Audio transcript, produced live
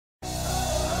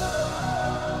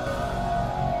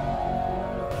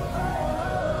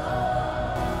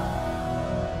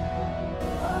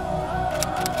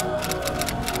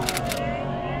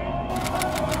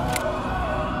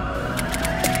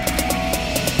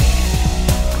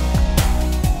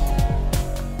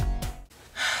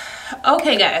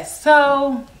Okay guys,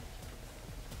 so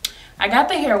I got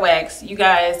the hair wax. You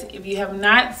guys, if you have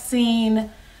not seen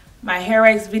my hair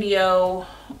wax video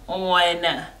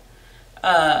on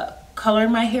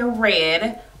coloring my hair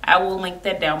red, I will link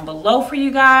that down below for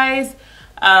you guys.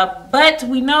 But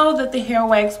we know that the hair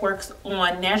wax works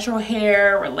on natural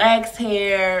hair, relaxed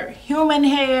hair, human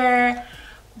hair,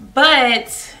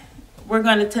 but we're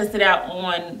going to test it out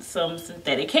on some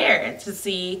synthetic hair to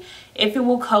see if it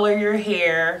will color your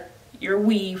hair, your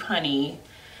weave, honey,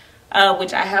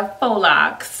 which I have Faux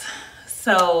Locs.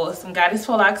 So some goddess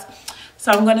Faux Locs.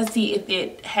 So I'm going to see if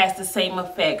it has the same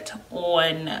effect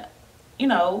on, you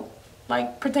know,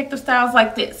 like protective styles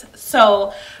like this.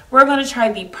 So we're going to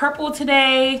try the purple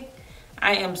today.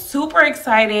 I am super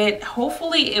excited.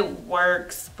 Hopefully it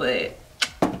works, but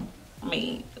I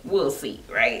mean, we'll see,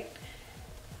 right?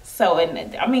 So,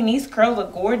 and I mean, these curls are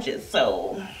gorgeous.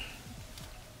 So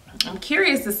I'm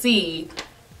curious to see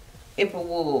if it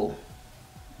will,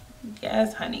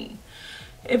 yes, honey,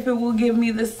 if it will give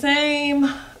me the same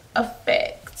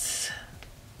effect.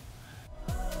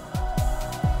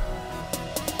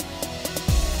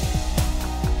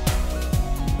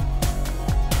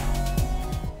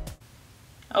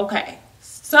 Okay,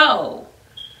 so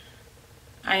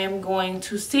I am going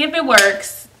to see if it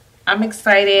works. I'm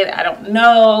excited. I don't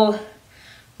know,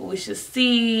 but we should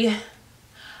see.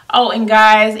 Oh, and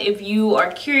guys, if you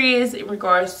are curious in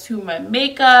regards to my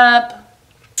makeup,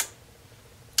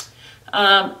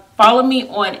 follow me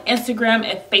on Instagram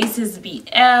at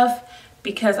Facesbf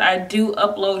because I do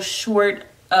upload short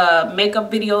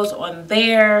makeup videos on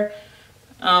there.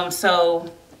 So,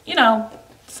 you know,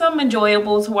 some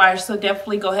enjoyable to watch. So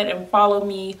definitely go ahead and follow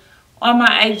me on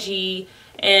my IG.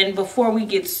 And before we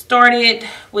get started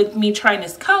with me trying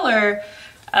this color,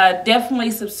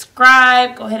 definitely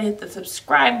subscribe. Go ahead and hit the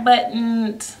subscribe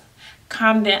button.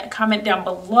 Comment down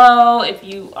below if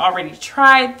you already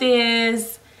tried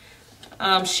this.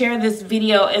 Share this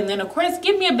video, and then of course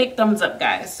give me a big thumbs up,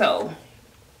 guys. So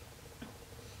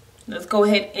let's go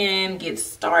ahead and get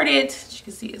started. As you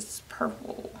can see, it's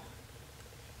purple.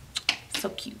 So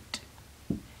cute.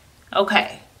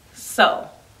 Okay, so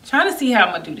trying to see how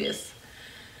I'm gonna do this.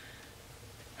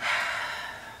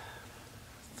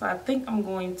 So I think I'm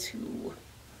going to,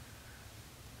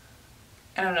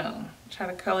 I don't know, try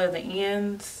to color the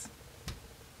ends.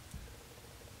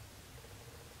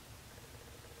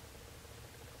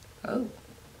 Oh.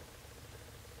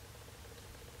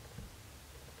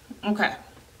 Okay.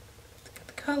 Let's get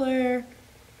the color.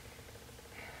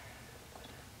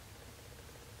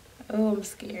 Oh, I'm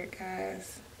scared,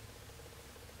 guys.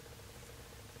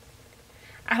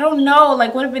 I don't know.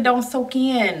 Like, what if it don't soak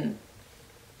in?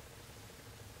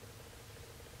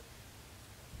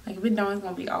 Like, if it don't, it's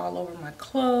gonna be all over my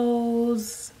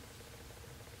clothes.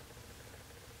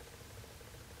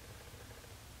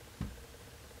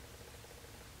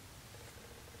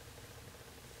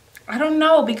 I don't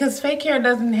know, because fake hair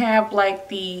doesn't have like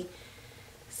the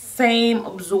same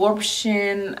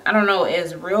absorption, I don't know,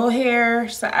 as real hair.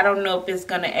 So I don't know if it's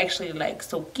gonna actually like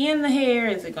soak in the hair.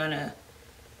 Is it gonna,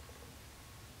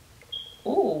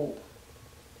 ooh,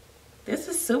 this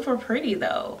is super pretty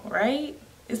though, right?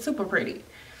 It's super pretty.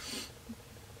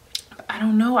 I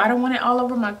don't know, I don't want it all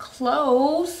over my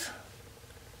clothes.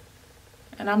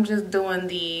 And I'm just doing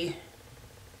the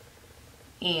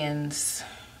ends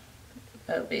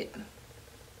of it.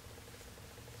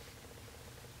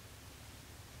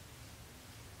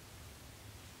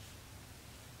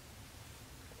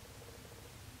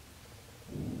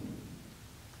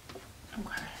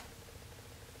 Okay.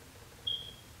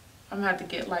 I'm gonna have to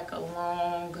get like a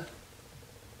long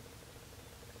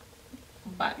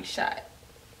body shot.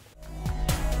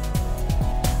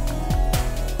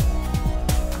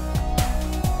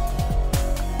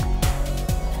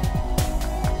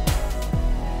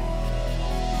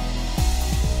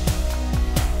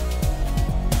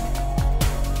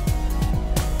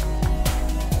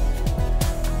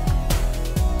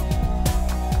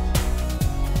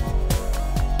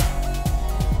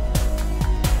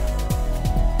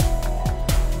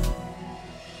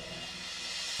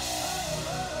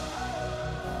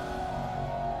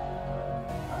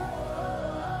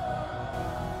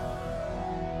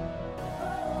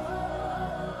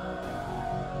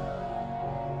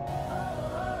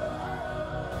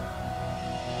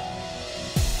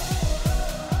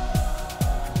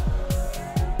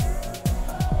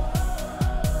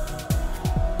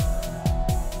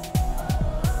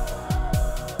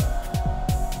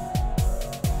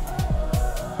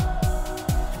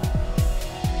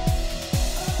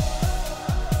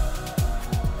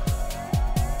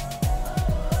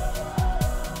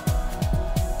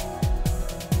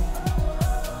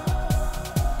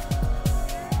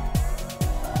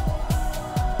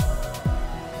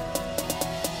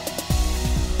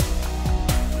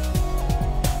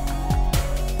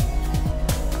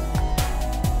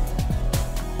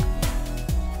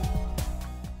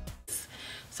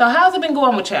 So how's it been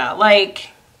going with y'all? Like,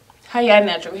 how y'all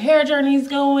natural hair journeys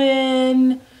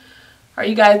going? Are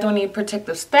you guys doing any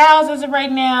protective styles as of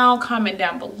right now? Comment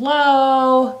down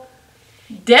below.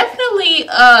 Definitely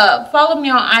follow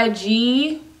me on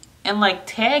IG and like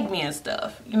tag me and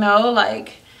stuff, you know,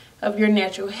 like of your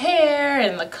natural hair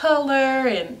and the color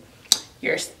and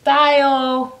your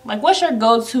style. Like, what's your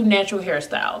go-to natural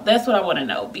hairstyle? That's what I want to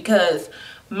know, because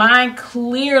mine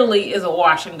clearly is a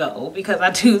wash and go, because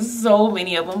I do so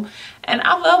many of them and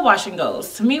I love wash and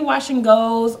goes. To me, wash and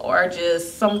goes are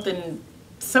just something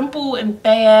simple and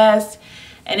fast,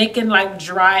 and it can like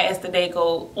dry as the day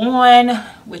goes on,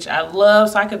 which I love.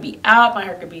 So I could be out, my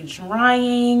hair could be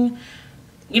drying,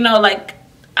 you know, like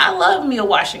I love me a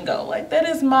wash and go. Like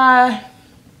that's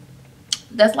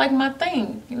like my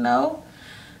thing, you know.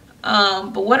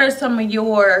 But what are some of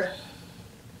your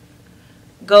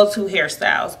go-to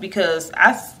hairstyles? Because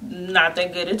I'm not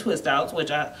that good at twist outs,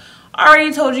 which I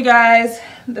already told you guys.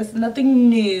 That's nothing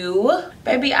new.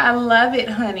 Baby, I love it,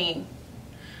 honey.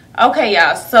 Okay,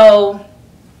 y'all, so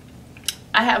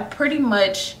I have pretty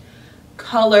much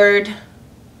colored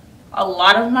a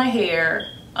lot of my hair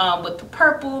with the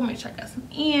purple. Make sure I got some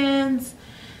ends.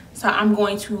 So I'm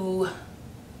going to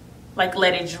like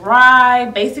let it dry.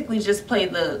 Basically just play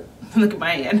the, look at my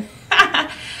hand.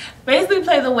 Basically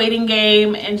play the waiting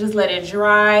game and just let it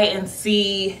dry and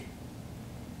see,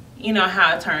 you know,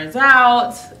 how it turns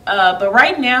out. But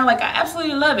right now, like, I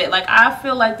absolutely love it. Like, I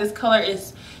feel like this color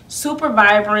is super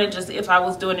vibrant. Just if I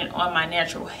was doing it on my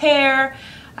natural hair,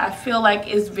 I feel like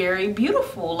it's very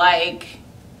beautiful. Like,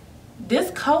 this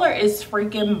color is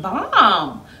freaking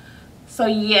bomb. So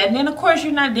yeah, and then of course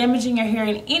you're not damaging your hair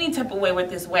in any type of way with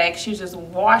this wax. You just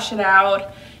wash it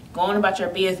out, going about your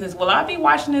business. Will I be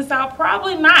washing this out?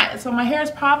 Probably not. So my hair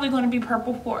is probably going to be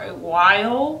purple for a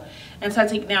while until I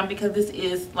take it down, because this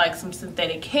is like some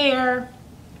synthetic hair.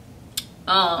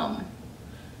 But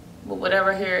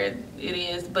whatever hair it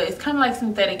is, but it's kind of like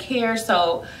synthetic hair,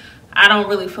 so I don't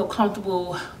really feel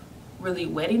comfortable really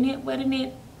wetting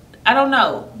it. I don't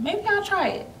know. Maybe I'll try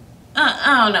it.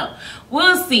 I don't know.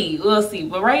 We'll see.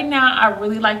 But right now, I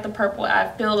really like the purple.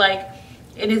 I feel like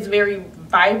it is very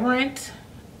vibrant.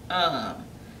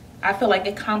 I feel like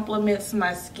it complements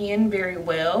my skin very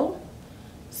well.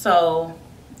 So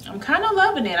I'm kind of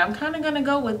loving it. I'm kind of going to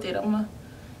go with it. I'm going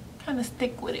to kind of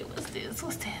stick with it. What's this?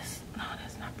 No,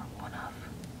 that's not purple enough.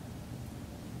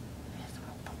 That's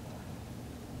more purple.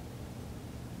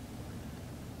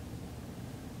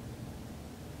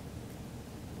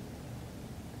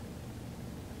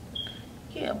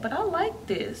 Yeah, but I like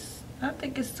this. I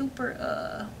think it's super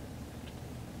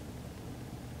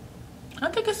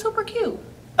cute.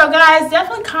 So guys,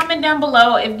 definitely comment down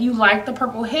below if you like the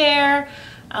purple hair.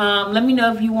 Let me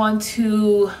know if you want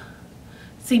to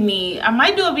see me. I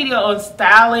might do a video on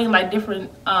styling, like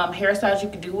different hairstyles you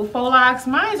can do with faux locks.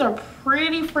 Mine are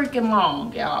pretty freaking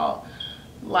long, y'all.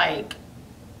 Like,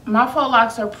 my faux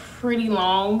locks are pretty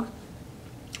long.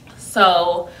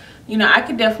 So, you know, I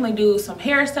could definitely do some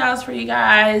hairstyles for you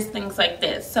guys, things like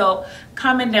that. So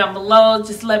comment down below,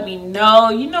 just let me know.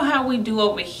 You know how we do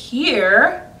over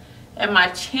here at my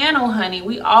channel, honey.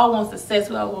 We all want success,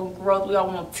 we all want growth, we all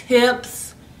want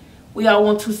tips, we all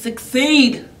want to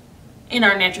succeed in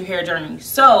our natural hair journey.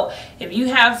 So if you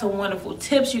have some wonderful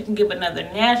tips you can give another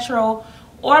natural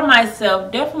or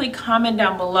myself, definitely comment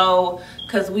down below,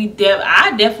 because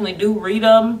I definitely do read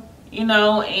them. You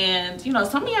know, and you know,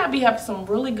 some of y'all be having some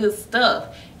really good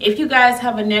stuff. If you guys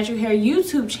have a natural hair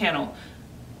YouTube channel,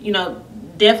 you know,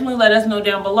 definitely let us know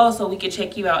down below so we can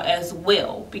check you out as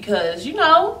well. Because, you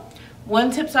know,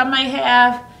 one tips I might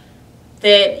have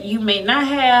that you may not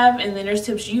have, and then there's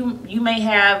tips you may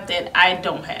have that I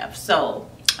don't have. So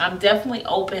I'm definitely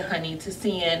open, honey, to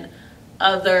seeing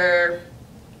other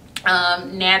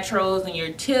naturals and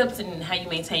your tips and how you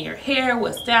maintain your hair,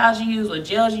 what styles you use, what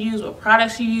gels you use, what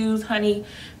products you use, honey.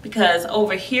 Because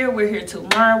over here, we're here to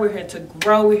learn, we're here to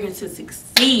grow, we're here to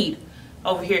succeed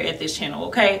over here at this channel,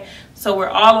 okay? So we're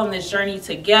all on this journey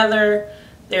together.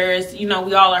 There's, you know,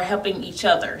 we all are helping each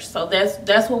other. So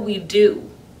that's what we do,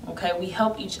 okay? We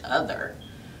help each other.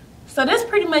 So that's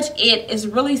pretty much it. It's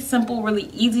really simple, really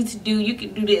easy to do. You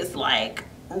can do this like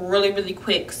really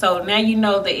quick. So now you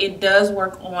know that it does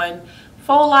work on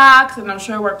faux locks, and I'm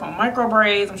sure it works on micro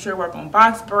braids, I'm sure it works on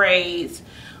box braids,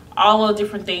 all of the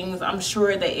different things. I'm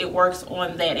sure that it works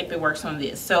on that if it works on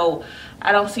this. So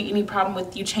I don't see any problem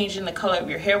with you changing the color of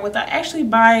your hair without actually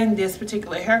buying this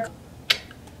particular hair.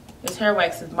 This hair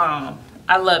wax is bomb.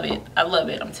 I love it.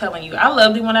 I'm telling you, I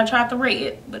loved it when I tried the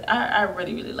red, but I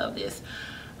really love this.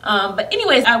 But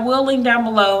anyways, I will link down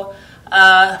below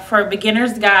for a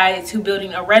beginner's guide to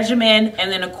building a regimen.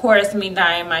 And then of course me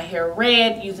dyeing my hair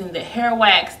red using the hair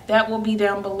wax, that will be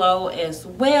down below as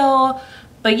well.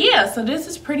 But yeah, so this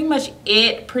is pretty much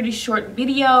it. Pretty short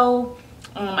video.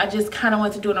 I just kind of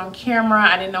wanted to do it on camera.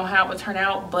 I didn't know how it would turn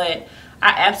out, but I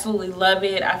absolutely love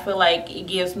it. I feel like it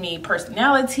gives me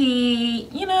personality,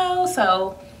 you know,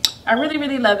 so I really,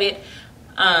 really love it.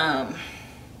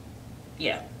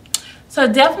 Yeah.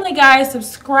 So definitely guys,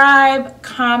 subscribe,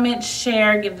 comment,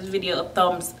 share, give this video a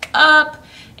thumbs up.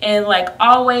 And like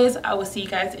always, I will see you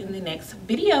guys in the next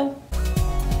video.